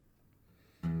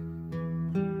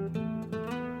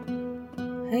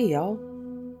Hey y'all,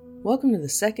 welcome to the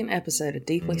second episode of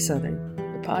Deeply Southern,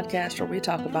 the podcast where we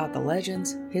talk about the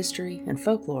legends, history, and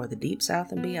folklore of the Deep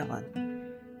South and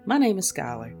beyond. My name is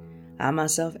Skylar. I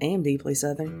myself am deeply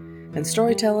Southern, and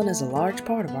storytelling is a large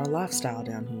part of our lifestyle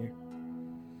down here.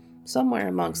 Somewhere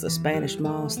amongst the Spanish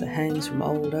moss that hangs from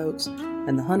old oaks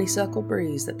and the honeysuckle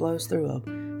breeze that blows through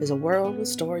them is a world with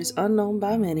stories unknown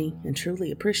by many and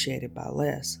truly appreciated by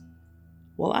less.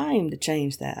 Well, I aim to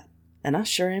change that, and I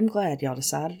sure am glad y'all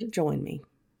decided to join me.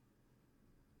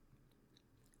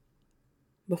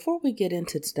 Before we get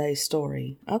into today's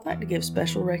story, I'd like to give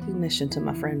special recognition to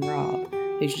my friend Rob,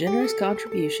 whose generous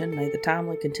contribution made the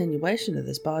timely continuation of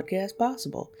this podcast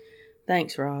possible.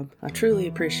 Thanks, Rob. I truly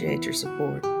appreciate your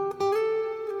support.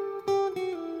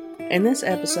 In this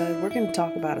episode, we're going to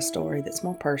talk about a story that's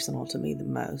more personal to me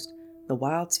than most, the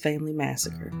Wilds Family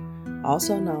Massacre,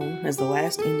 also known as the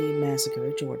last Indian Massacre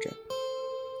of Georgia.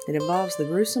 It involves the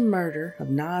gruesome murder of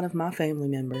 9 of my family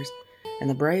members and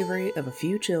the bravery of a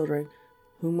few children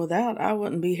whom without I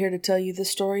wouldn't be here to tell you this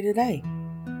story today.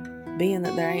 Being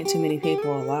that there ain't too many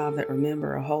people alive that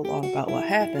remember a whole lot about what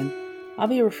happened, I'll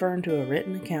be referring to a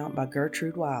written account by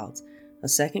Gertrude Wilds, a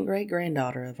second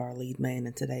great-granddaughter of our lead man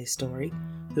in today's story,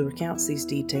 who recounts these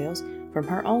details from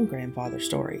her own grandfather's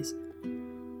stories.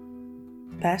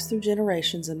 Passed through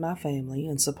generations in my family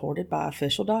and supported by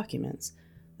official documents,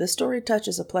 this story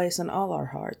touches a place in all our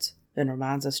hearts and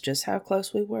reminds us just how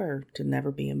close we were to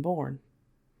never being born.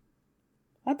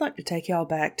 I'd like to take y'all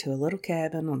back to a little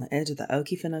cabin on the edge of the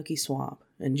Okefenokee Swamp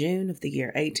in June of the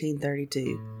year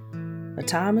 1832, a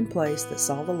time and place that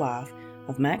saw the life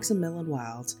of Maximilian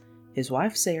Wilds, his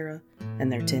wife Sarah,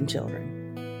 and their 10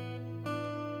 children.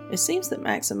 It seems that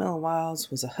Maximilian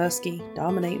Wilds was a husky,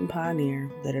 dominating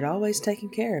pioneer that had always taken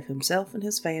care of himself and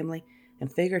his family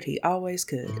and figured he always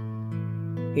could.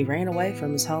 He ran away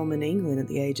from his home in England at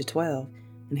the age of 12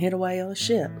 and hid away on a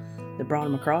ship that brought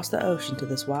him across the ocean to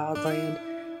this wild land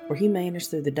where he managed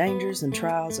through the dangers and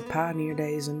trials of pioneer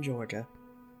days in Georgia.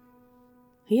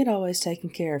 He had always taken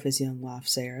care of his young wife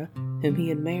Sarah, whom he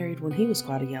had married when he was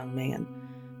quite a young man,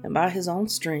 and by his own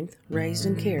strength raised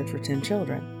and cared for 10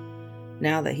 children.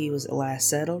 Now that he was at last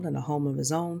settled in a home of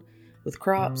his own, with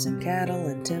crops and cattle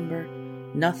and timber,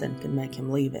 nothing could make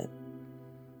him leave it.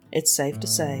 It's safe to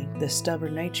say this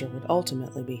stubborn nature would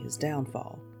ultimately be his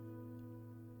downfall.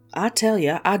 I tell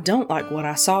you, I don't like what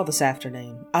I saw this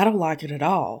afternoon. I don't like it at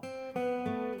all.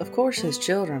 Of course, his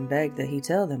children begged that he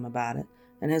tell them about it,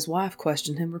 and his wife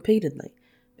questioned him repeatedly,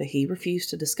 but he refused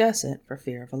to discuss it for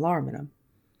fear of alarming them.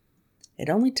 It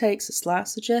only takes a slight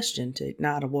suggestion to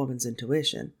ignite a woman's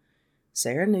intuition.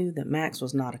 Sarah knew that Max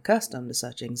was not accustomed to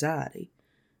such anxiety.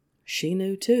 She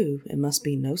knew, too, it must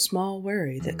be no small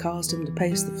worry that caused him to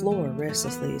pace the floor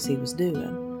restlessly as he was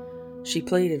doing. She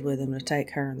pleaded with him to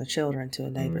take her and the children to a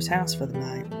neighbor's house for the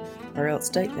night, or else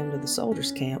take them to the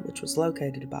soldiers' camp, which was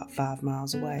located about 5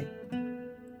 miles away.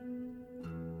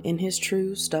 In his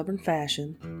true, stubborn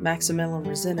fashion, Maximilian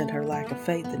resented her lack of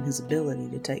faith in his ability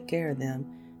to take care of them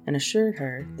and assured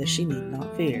her that she need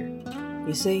not fear.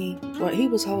 You see, what he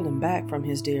was holding back from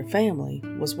his dear family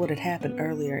was what had happened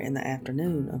earlier in the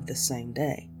afternoon of this same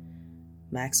day.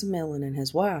 Maximilian and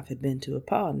his wife had been to a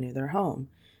pond near their home,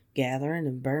 gathering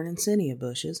and burning zinnia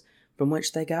bushes from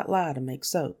which they got lye to make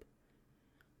soap.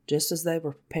 Just as they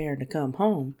were preparing to come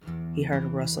home, he heard a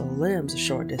rustle of limbs a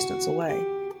short distance away,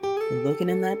 and looking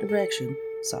in that direction,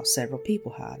 saw several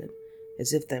people hiding,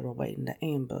 as if they were waiting to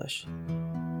ambush.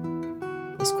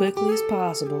 As quickly as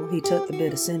possible, he took the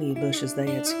bit of zinnia bushes they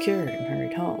had secured and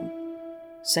hurried home.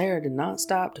 Sarah did not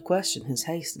stop to question his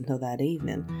haste until that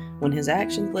evening, when his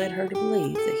actions led her to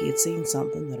believe that he had seen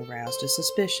something that aroused his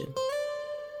suspicion.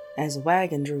 As the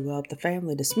wagon drew up, the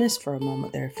family dismissed for a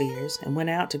moment their fears and went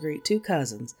out to greet 2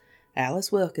 cousins,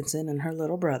 Alice Wilkinson and her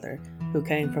little brother, who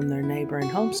came from their neighboring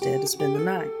homestead to spend the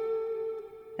night.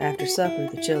 After supper,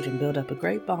 the children built up a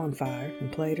great bonfire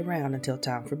and played around until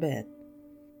time for bed.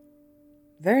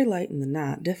 Very late in the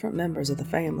night, different members of the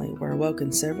family were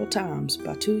awoken several times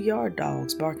by 2 yard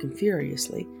dogs barking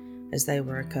furiously, as they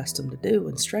were accustomed to do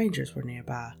when strangers were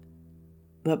nearby.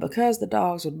 But because the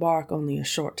dogs would bark only a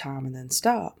short time and then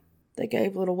stop, they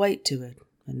gave little weight to it,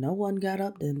 and no one got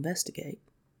up to investigate.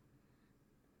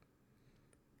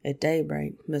 At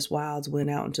daybreak, Miss Wilds went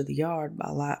out into the yard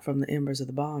by light from the embers of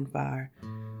the bonfire.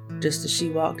 Just as she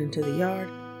walked into the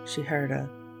yard, she heard a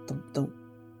thump-thump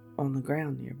on the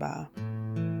ground nearby.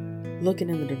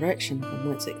 Looking in the direction from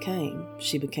whence it came,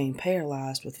 she became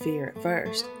paralyzed with fear at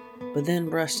first, but then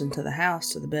rushed into the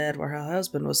house to the bed where her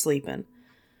husband was sleeping.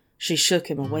 She shook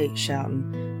him awake,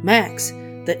 shouting, "Max,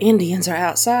 the Indians are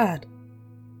outside!"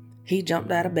 He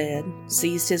jumped out of bed,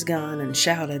 seized his gun, and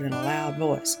shouted in a loud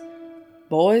voice,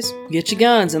 "Boys, get your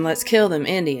guns and let's kill them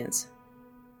Indians."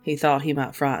 He thought he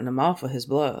might frighten them off with his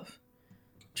bluff.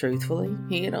 Truthfully,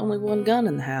 he had only one gun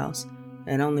in the house,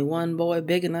 and only one boy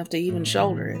big enough to even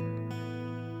shoulder it.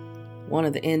 One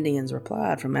of the Indians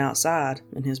replied from outside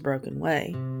in his broken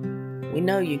way, "We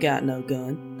know you got no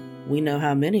gun. We know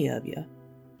how many of you."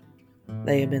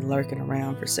 They had been lurking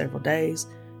around for several days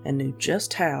and knew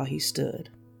just how he stood.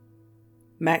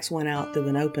 Max went out through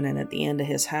an opening at the end of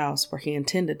his house where he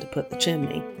intended to put the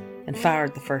chimney and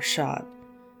fired the first shot.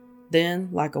 Then,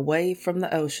 like a wave from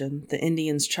the ocean, the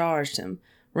Indians charged him,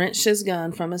 wrenched his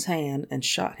gun from his hand, and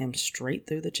shot him straight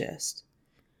through the chest.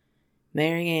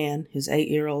 Mary Ann, his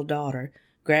 8-year-old daughter,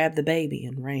 grabbed the baby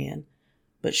and ran,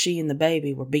 but she and the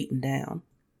baby were beaten down.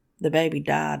 The baby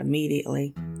died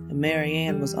immediately, and Mary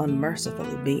Ann was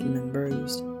unmercifully beaten and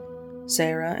bruised.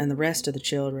 Sarah and the rest of the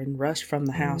children rushed from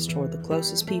the house toward the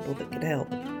closest people that could help,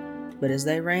 but as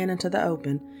they ran into the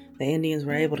open, the Indians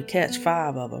were able to catch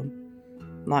 5 of them.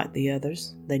 Like the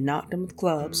others, they knocked them with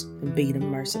clubs and beat them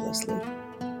mercilessly.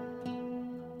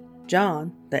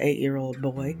 John, the 8-year-old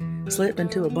boy, slipped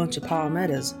into a bunch of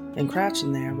palmettos and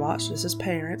crouching there watched as his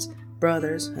parents,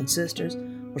 brothers, and sisters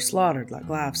were slaughtered like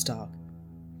livestock.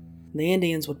 The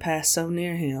Indians would pass so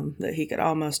near him that he could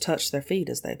almost touch their feet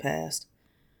as they passed.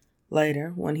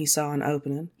 Later, when he saw an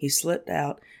opening, he slipped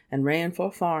out and ran for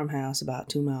a farmhouse about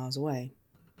 2 miles away.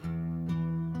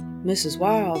 Mrs.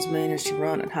 Wilds managed to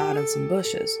run and hide in some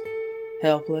bushes.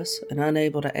 Helpless and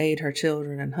unable to aid her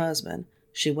children and husband,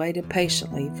 she waited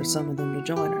patiently for some of them to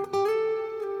join her.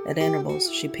 At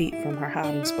intervals, she peeped from her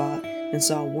hiding spot and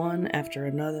saw one after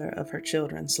another of her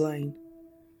children slain.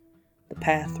 The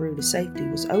path through to safety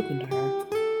was open to her,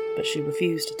 but she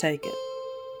refused to take it.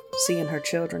 Seeing her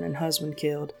children and husband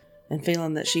killed, and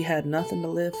feeling that she had nothing to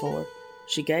live for,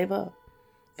 she gave up,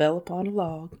 fell upon a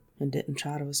log, and didn't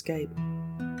try to escape.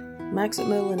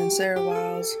 Maximilian and Sarah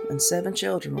Wiles and 7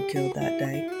 children were killed that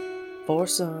day. 4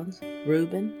 sons,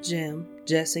 Reuben, Jim,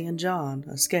 Jesse, and John,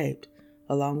 escaped,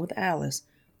 along with Alice,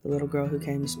 the little girl who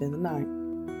came to spend the night.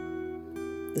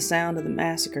 The sound of the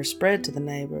massacre spread to the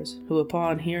neighbors, who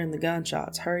upon hearing the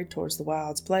gunshots hurried towards the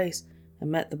Wilds' place and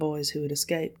met the boys who had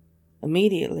escaped.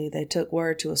 Immediately, they took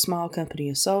word to a small company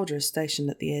of soldiers stationed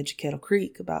at the edge of Kettle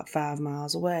Creek, about 5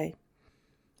 miles away.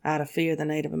 Out of fear the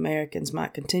Native Americans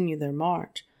might continue their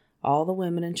march, all the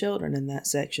women and children in that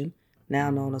section,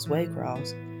 now known as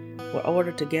Waycross, were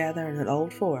ordered to gather in an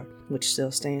old fort, which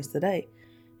still stands today,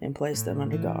 and place them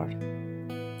under guard.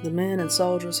 The men and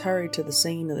soldiers hurried to the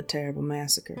scene of the terrible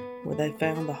massacre, where they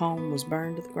found the home was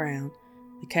burned to the ground,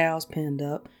 the cows penned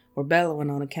up, were bellowing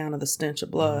on account of the stench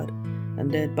of blood,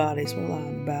 and dead bodies were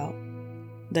lying about.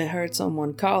 They heard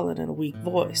someone calling in a weak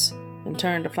voice, and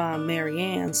turned to find Mary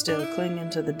Ann still clinging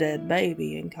to the dead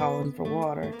baby and calling for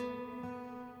water.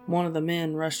 One of the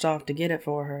men rushed off to get it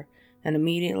for her, and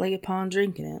immediately upon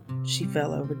drinking it, she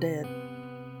fell over dead.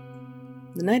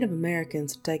 The Native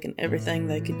Americans had taken everything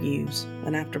they could use,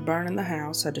 and after burning the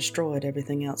house had destroyed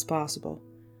everything else possible.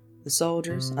 The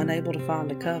soldiers, unable to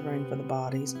find a covering for the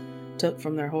bodies, took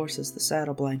from their horses the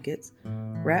saddle blankets,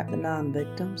 wrapped the 9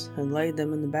 victims, and laid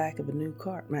them in the back of a new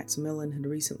cart Maximilian had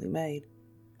recently made.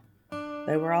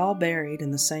 They were all buried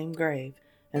in the same grave,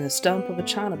 and the stump of a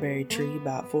chinaberry tree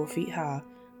about 4 feet high,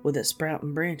 with its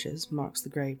sprouting branches, marks the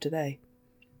grave today.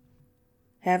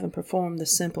 Having performed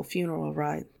this simple funeral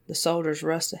rite, the soldiers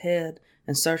rushed ahead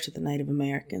in search of the Native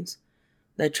Americans.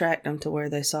 They tracked them to where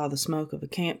they saw the smoke of a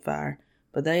campfire,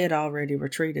 but they had already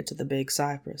retreated to the big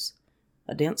cypress,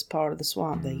 a dense part of the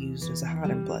swamp they used as a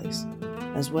hiding place.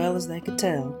 As well as they could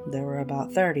tell, there were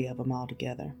about 30 of them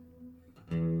altogether.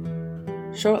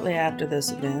 Shortly after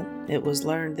this event, it was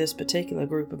learned this particular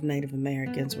group of Native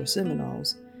Americans were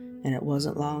Seminoles, and it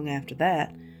wasn't long after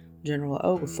that General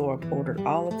Oglethorpe ordered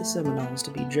all of the Seminoles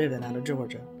to be driven out of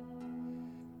Georgia.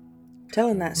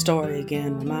 Telling that story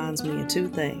again reminds me of 2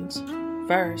 things.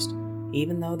 First,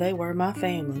 even though they were my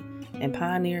family, and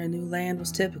pioneering new land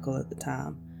was typical at the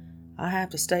time, I have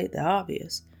to state the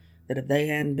obvious, that if they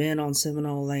hadn't been on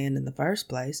Seminole land in the first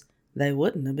place, they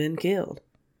wouldn't have been killed.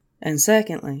 And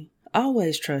secondly,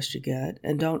 always trust your gut,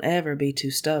 and don't ever be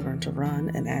too stubborn to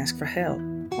run and ask for help.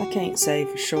 I can't say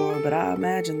for sure, but I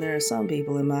imagine there are some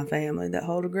people in my family that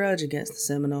hold a grudge against the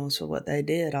Seminoles for what they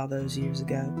did all those years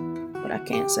ago, but I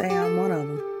can't say I'm one of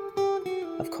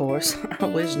them. Of course, I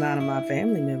wish none of my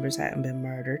family members hadn't been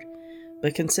murdered,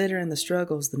 but considering the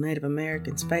struggles the Native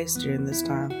Americans faced during this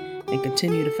time and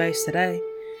continue to face today,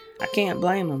 I can't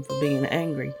blame them for being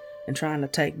angry and trying to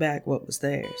take back what was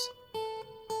theirs.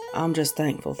 I'm just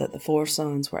thankful that the 4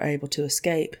 sons were able to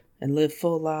escape and lived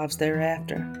full lives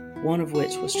thereafter, one of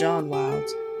which was John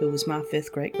Wilde's, who was my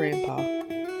 5th great-grandpa.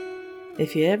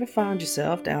 If you ever find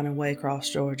yourself down in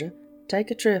Waycross, Georgia,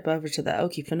 take a trip over to the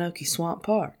Okefenokee Swamp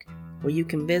Park, where you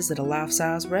can visit a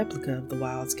life-size replica of the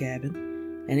Wilde's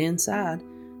cabin, and inside,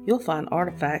 you'll find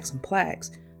artifacts and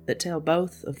plaques that tell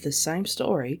both of this same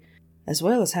story, as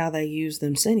well as how they used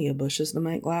them zinnia bushes to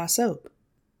make lye soap.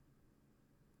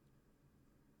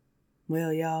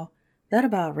 Well, y'all, that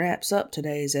about wraps up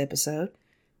today's episode.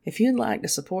 If you'd like to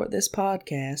support this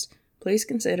podcast, please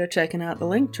consider checking out the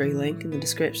Linktree link in the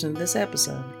description of this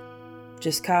episode.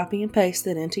 Just copy and paste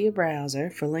it into your browser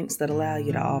for links that allow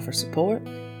you to offer support,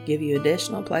 give you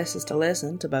additional places to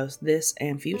listen to both this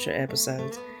and future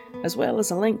episodes, as well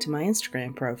as a link to my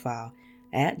Instagram profile,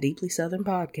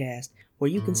 @DeeplySouthernPodcast,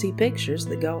 where you can see pictures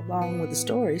that go along with the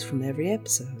stories from every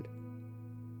episode.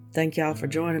 Thank y'all for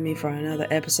joining me for another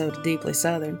episode of Deeply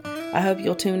Southern. I hope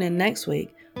you'll tune in next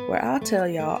week, where I'll tell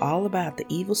y'all all about the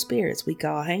evil spirits we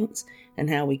call haints and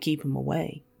how we keep them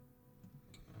away.